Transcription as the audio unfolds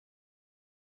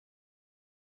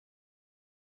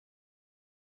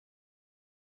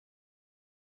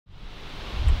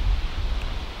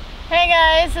Hey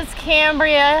guys, it's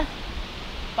Cambria.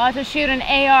 About to shoot an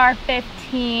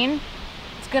AR-15.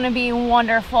 It's gonna be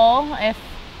wonderful. If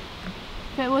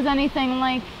it was anything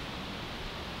like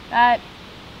that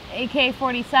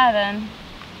AK-47,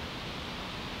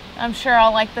 I'm sure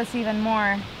I'll like this even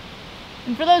more.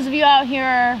 And for those of you out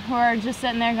here who are just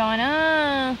sitting there going,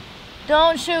 oh,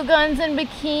 don't shoot guns in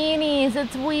bikinis,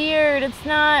 it's weird, it's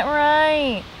not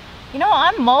right. You know,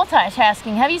 I'm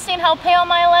multitasking. Have you seen how pale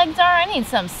my legs are? I need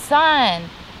some sun.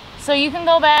 So you can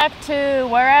go back to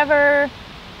wherever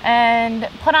and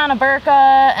put on a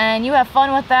burqa and you have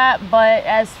fun with that. But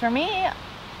as for me,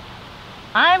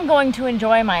 I'm going to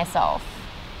enjoy myself.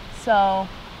 So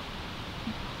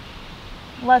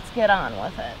let's get on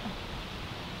with it.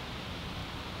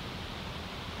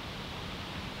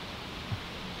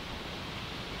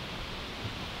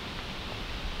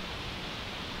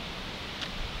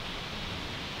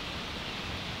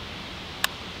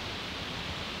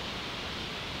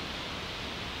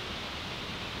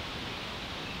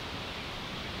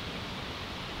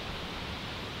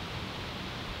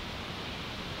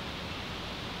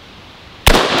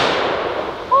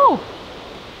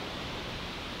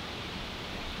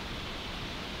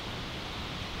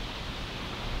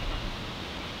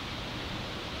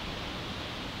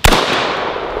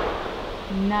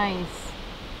 Nice.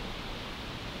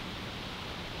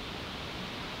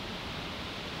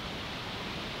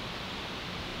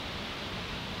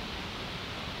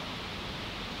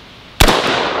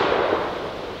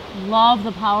 Love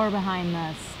the power behind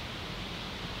this.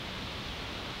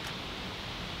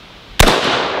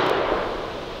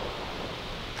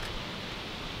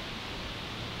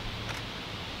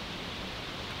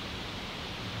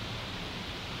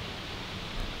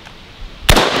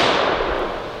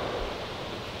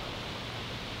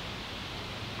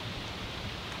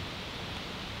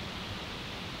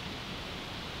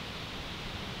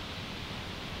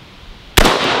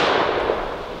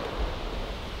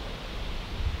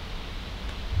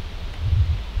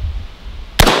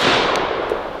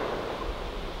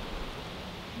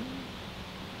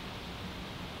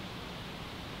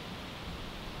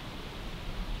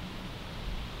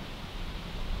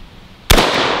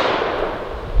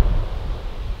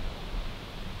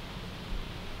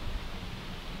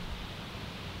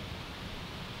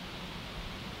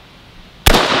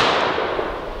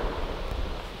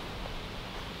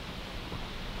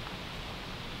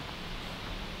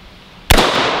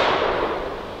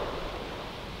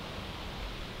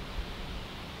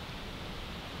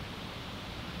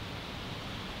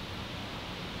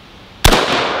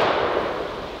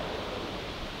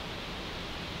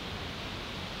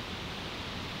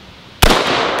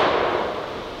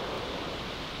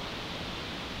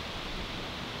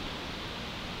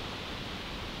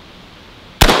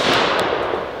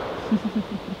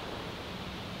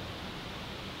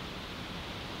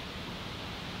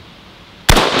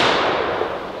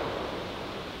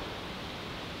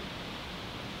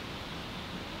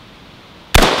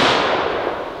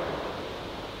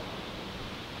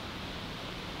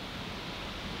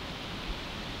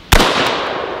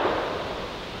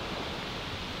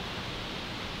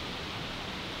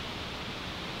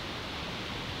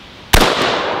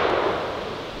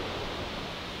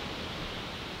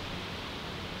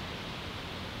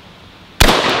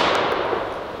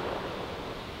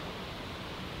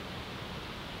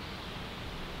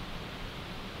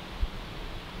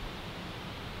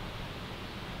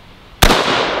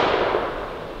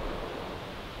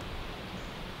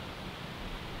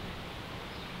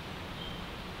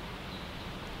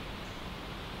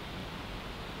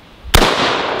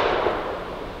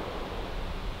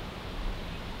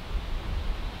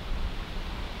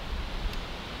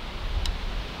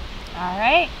 All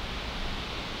right,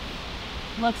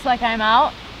 looks like I'm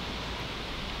out.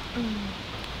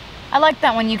 I like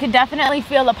that one. You can definitely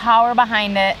feel the power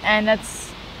behind it, and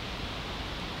it's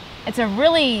a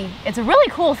really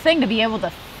cool thing to be able to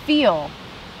feel.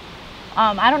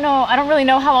 I don't really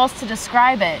know how else to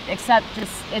describe it except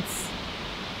just it's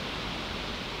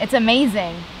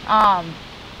amazing.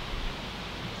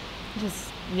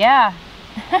 Just yeah.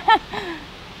 I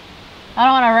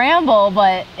don't want to ramble,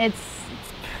 but it's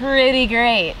pretty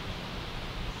great.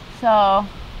 So,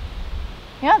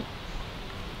 yep.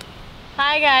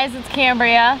 Hi guys, it's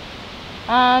Cambria.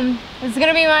 This is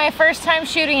gonna be my first time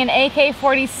shooting an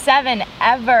AK-47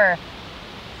 ever.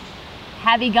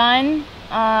 Heavy gun.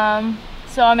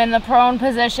 So I'm in the prone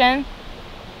position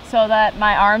so that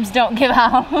my arms don't give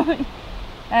out.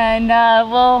 And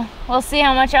we'll see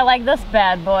how much I like this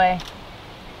bad boy.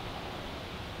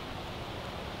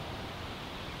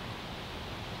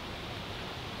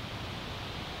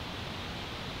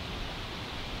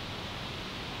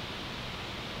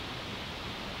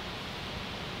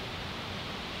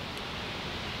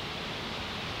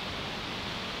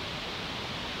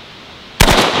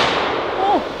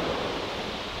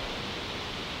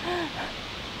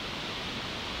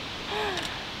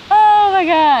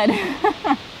 my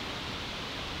God.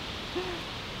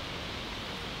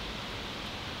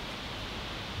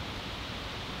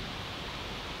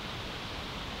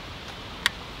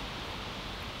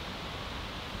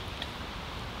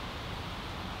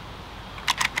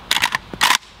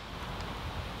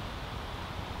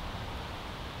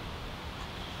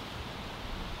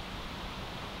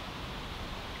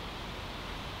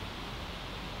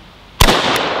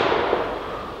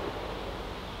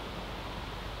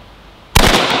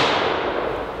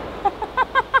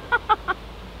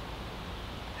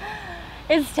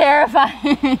 It's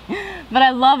terrifying, but I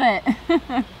love it.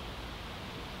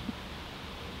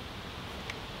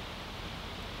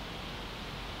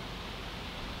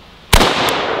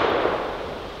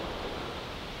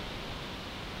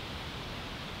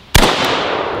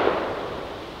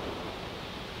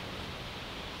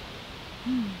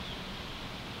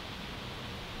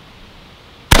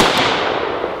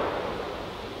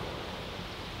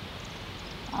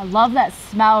 I love that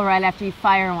smell right after you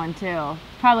fire one too.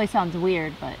 Probably sounds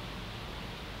weird, but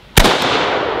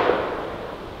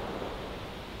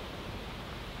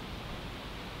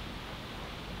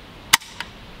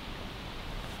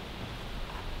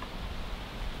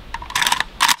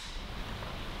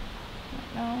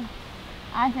no.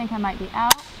 I think I might be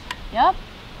out. Yep.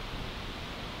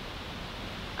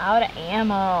 Out of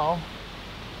ammo.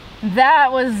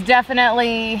 That was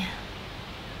definitely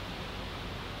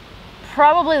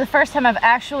probably the first time I've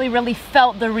actually really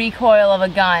felt the recoil of a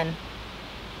gun.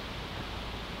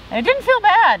 And it didn't feel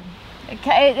bad.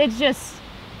 It just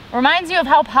reminds you of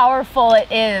how powerful it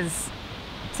is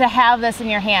to have this in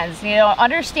your hands. You know,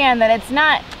 understand that it's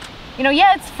not, you know,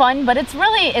 yeah, it's fun, but it's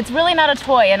really not a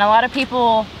toy. And a lot of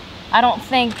people, I don't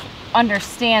think,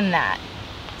 understand that.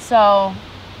 So,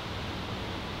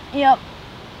 yep,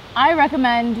 I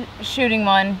recommend shooting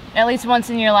one at least once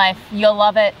in your life. You'll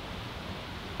love it.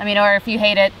 I mean, or if you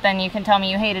hate it, then you can tell me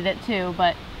you hated it too,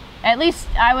 but at least,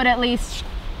 I would at least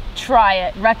try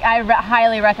it. I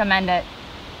highly recommend it.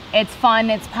 It's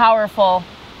fun, it's powerful,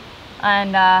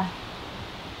 and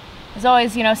as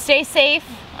always, you know, stay safe.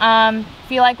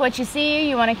 If you like what you see,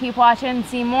 you want to keep watching and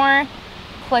see more,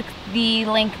 click the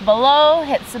link below,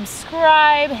 hit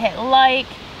subscribe, hit like,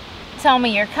 tell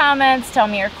me your comments, tell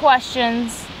me your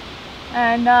questions,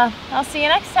 and I'll see you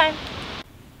next time.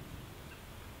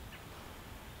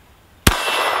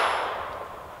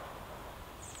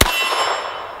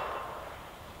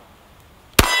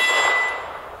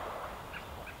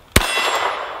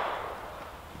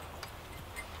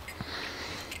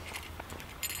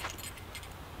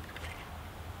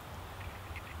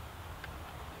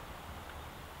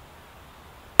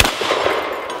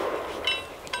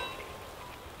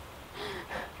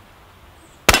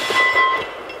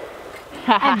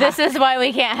 And this is why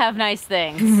we can't have nice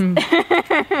things.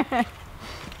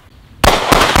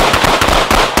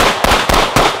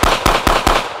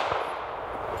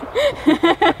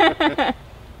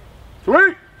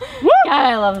 Sweet! God,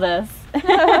 I love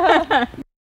this.